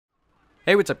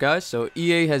Hey, what's up, guys? So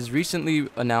EA has recently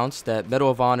announced that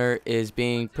Medal of Honor is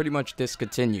being pretty much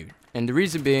discontinued, and the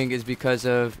reason being is because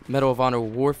of Medal of Honor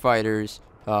Warfighter's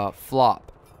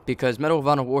flop. Because Medal of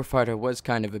Honor Warfighter was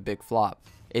kind of a big flop.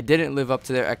 It didn't live up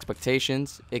to their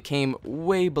expectations. It came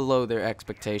way below their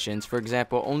expectations. For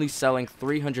example, only selling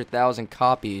 300,000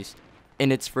 copies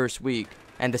in its first week,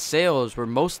 and the sales were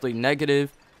mostly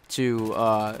negative to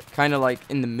kind of like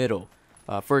in the middle.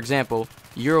 For example,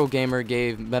 Eurogamer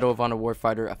gave Medal of Honor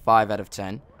Warfighter a 5 out of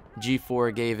 10.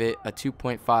 G4 gave it a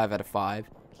 2.5 out of 5.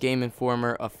 Game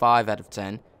Informer a 5 out of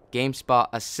 10. GameSpot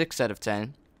a 6 out of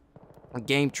 10.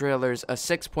 Game Trailers a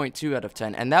 6.2 out of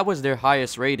 10. And that was their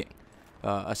highest rating,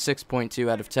 a 6.2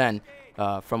 out of 10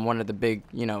 from one of the big,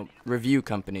 review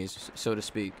companies, so to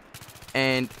speak.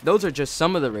 And those are just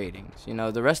some of the ratings.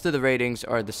 The rest of the ratings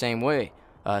are the same way,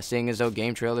 seeing as though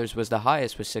Game Trailers was the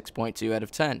highest with 6.2 out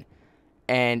of 10.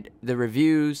 And the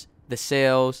reviews, the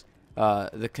sales,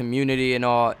 the community and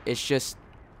all, it's just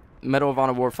Medal of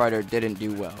Honor Warfighter didn't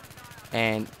do well.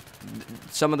 And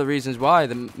some of the reasons why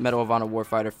the Medal of Honor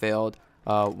Warfighter failed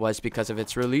was because of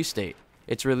its release date.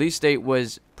 Its release date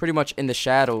was pretty much in the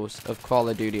shadows of Call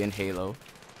of Duty and Halo.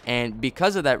 And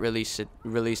because of that release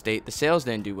date, the sales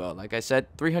didn't do well. Like I said,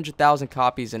 300,000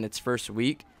 copies in its first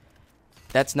week.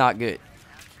 That's not good.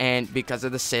 And because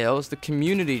of the sales, the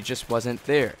community just wasn't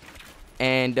there.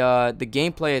 And the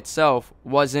gameplay itself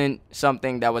wasn't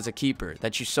something that was a keeper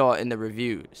that you saw in the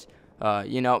reviews.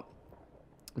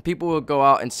 People will go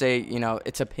out and say,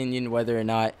 it's opinion whether or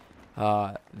not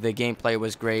the gameplay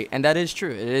was great. And that is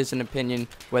true. It is an opinion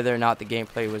whether or not the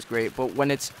gameplay was great. But when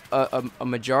it's a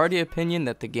majority opinion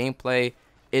that the gameplay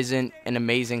isn't an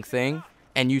amazing thing,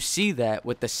 and you see that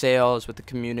with the sales, with the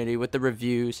community, with the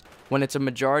reviews, when it's a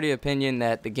majority opinion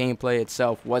that the gameplay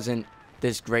itself wasn't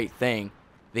this great thing,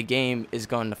 the game is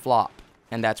going to flop.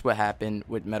 And that's what happened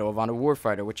with Medal of Honor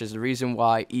Warfighter, which is the reason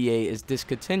why EA is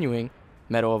discontinuing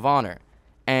Medal of Honor.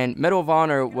 And Medal of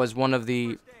Honor was one of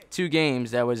the two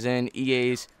games that was in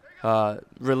EA's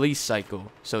release cycle,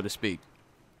 so to speak.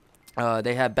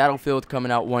 They had Battlefield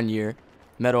coming out one year,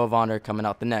 Medal of Honor coming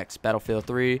out the next. Battlefield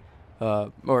 3,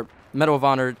 or Medal of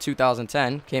Honor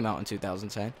 2010 came out in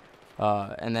 2010.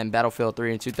 And then Battlefield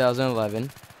 3 in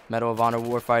 2011, Medal of Honor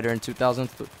Warfighter in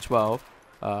 2012.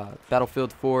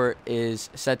 Battlefield 4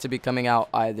 is set to be coming out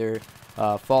either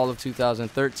fall of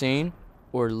 2013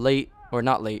 or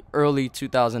early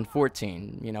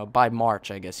 2014, by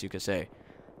March, I guess you could say.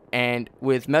 And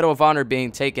with Medal of Honor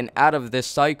being taken out of this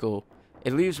cycle,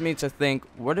 it leaves me to think,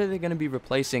 what are they going to be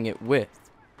replacing it with?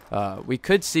 We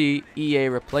could see EA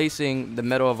replacing the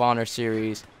Medal of Honor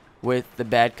series with the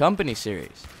Bad Company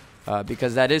series,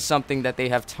 because that is something that they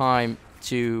have time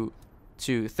to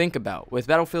think about. With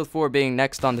Battlefield 4 being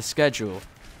next on the schedule,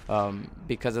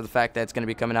 because of the fact that it's going to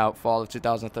be coming out fall of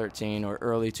 2013 or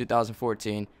early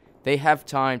 2014, they have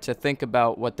time to think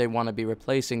about what they want to be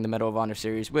replacing the Medal of Honor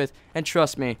series with. And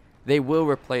trust me, they will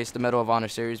replace the Medal of Honor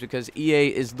series because EA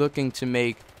is looking to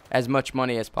make as much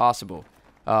money as possible.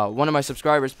 One of my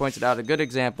subscribers pointed out a good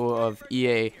example of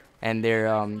EA and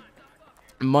their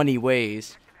money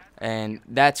ways, and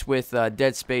that's with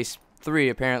Dead Space 3.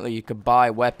 Apparently you could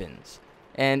buy weapons.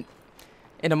 And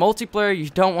in a multiplayer, you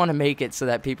don't want to make it so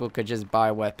that people could just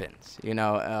buy weapons.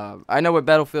 I know with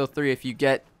Battlefield 3, if you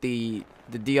get the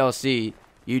DLC,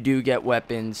 you do get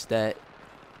weapons that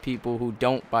people who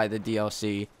don't buy the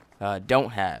DLC don't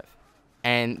have.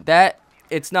 And that,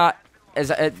 it's not,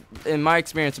 in my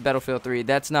experience with Battlefield 3,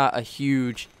 that's not a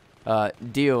huge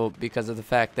deal because of the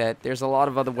fact that there's a lot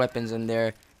of other weapons in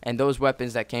there, and those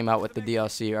weapons that came out with the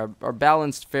DLC are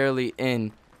balanced fairly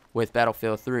in with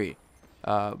Battlefield 3.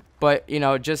 But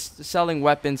just selling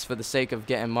weapons for the sake of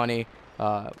getting money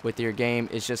with your game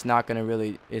is just not going to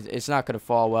really, it's not going to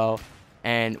fall well.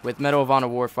 And with Medal of Honor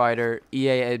Warfighter,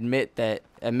 EA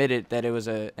admitted that it was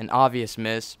an obvious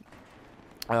miss.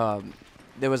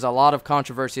 There was a lot of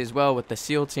controversy as well with the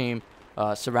SEAL team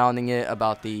surrounding it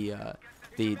about the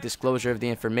disclosure of the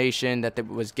information that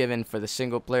was given for the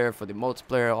single player, for the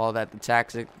multiplayer, all that,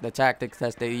 the tactics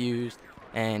that they used,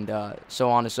 and so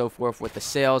on and so forth, with the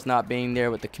sales not being there,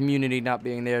 with the community not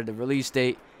being there, the release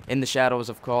date in the shadows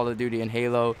of Call of Duty and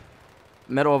Halo.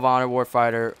 Medal of Honor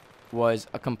Warfighter was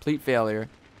a complete failure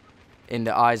in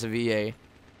the eyes of EA,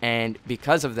 and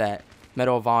because of that,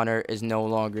 Medal of Honor is no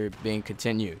longer being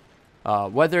continued.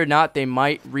 Whether or not they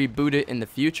might reboot it in the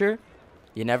future,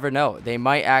 you never know. They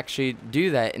might actually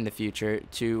do that in the future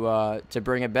to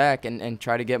bring it back and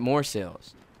try to get more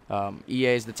sales. EA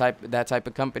is that type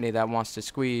of company that wants to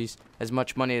squeeze as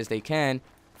much money as they can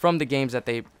from the games that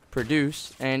they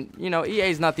produce. And EA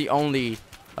is not the only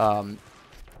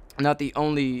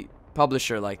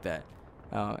publisher like that.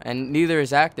 And neither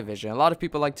is Activision. A lot of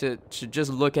people like to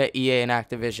just look at EA and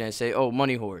Activision and say, oh,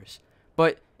 money whores.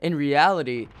 But in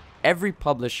reality, every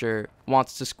publisher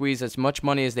wants to squeeze as much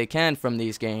money as they can from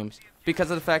these games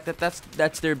because of the fact that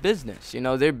that's their business. You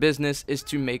know, their business is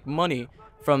to make money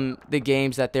from the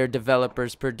games that their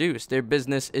developers produce. Their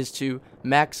business is to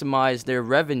maximize their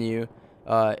revenue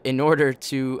in order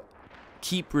to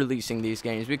keep releasing these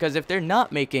games, because if they're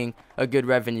not making a good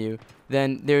revenue,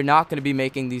 then they're not going to be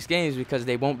making these games, because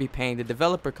they won't be paying the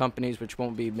developer companies, which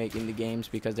won't be making the games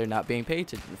because they're not being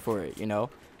paid for it, you know.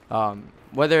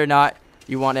 Whether or not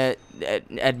you want to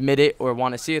admit it or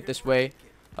want to see it this way,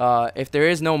 if there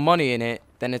is no money in it,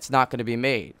 then it's not going to be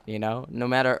made, you know, no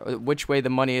matter which way the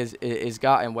money is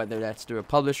gotten, whether that's through a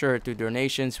publisher or through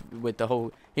donations. With the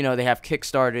whole, you know, they have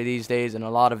Kickstarter these days, and a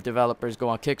lot of developers go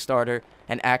on Kickstarter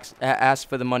and ask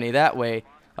for the money that way.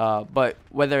 But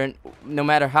no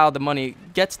matter how the money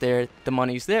gets there, the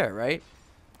money's there, right?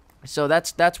 So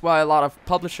that's why a lot of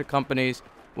publisher companies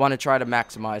want to try to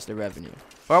maximize their revenue.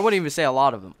 Or I wouldn't even say a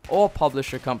lot of them. All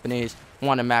publisher companies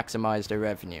want to maximize their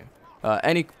revenue.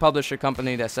 Any publisher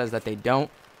company that says that they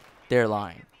don't, they're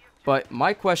lying. But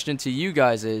my question to you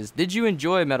guys is, did you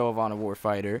enjoy Medal of Honor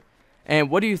Warfighter?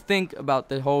 And what do you think about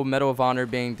the whole Medal of Honor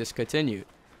being discontinued?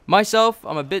 Myself,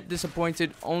 I'm a bit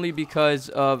disappointed only because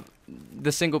of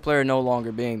the single player no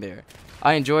longer being there.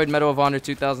 I enjoyed Medal of Honor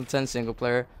 2010 single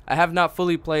player. I have not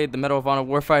fully played the Medal of Honor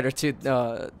Warfighter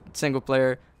 2 single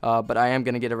player, but I am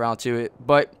going to get around to it.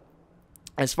 But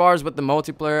as far as with the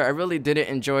multiplayer, I really didn't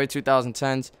enjoy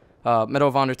 2010's Medal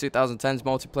of Honor 2010's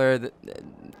multiplayer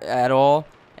at all.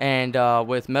 And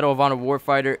with Medal of Honor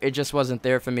Warfighter, it just wasn't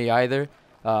there for me either.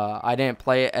 I didn't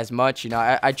play it as much. You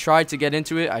know, I tried to get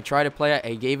into it. I tried to play it.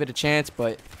 I gave it a chance,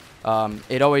 but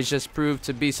it always just proved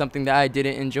to be something that I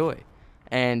didn't enjoy.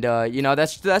 And you know,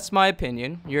 that's my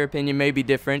opinion. Your opinion may be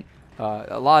different.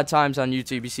 A lot of times on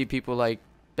YouTube, you see people like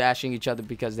bashing each other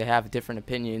because they have different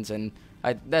opinions, and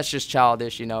that's just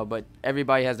childish, you know. But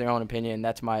everybody has their own opinion.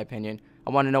 That's my opinion. I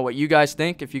want to know what you guys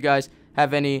think. If you guys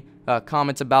have any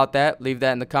comments about that, leave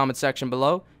that in the comment section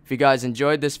below. If you guys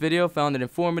enjoyed this video, found it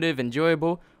informative,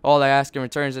 enjoyable, all I ask in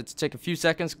return is to take a few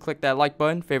seconds, click that like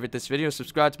button, favorite this video,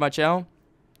 subscribe to my channel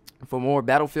for more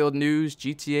Battlefield news,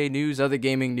 GTA news, other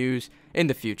gaming news in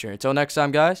the future. Until next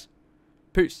time, guys,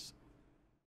 peace.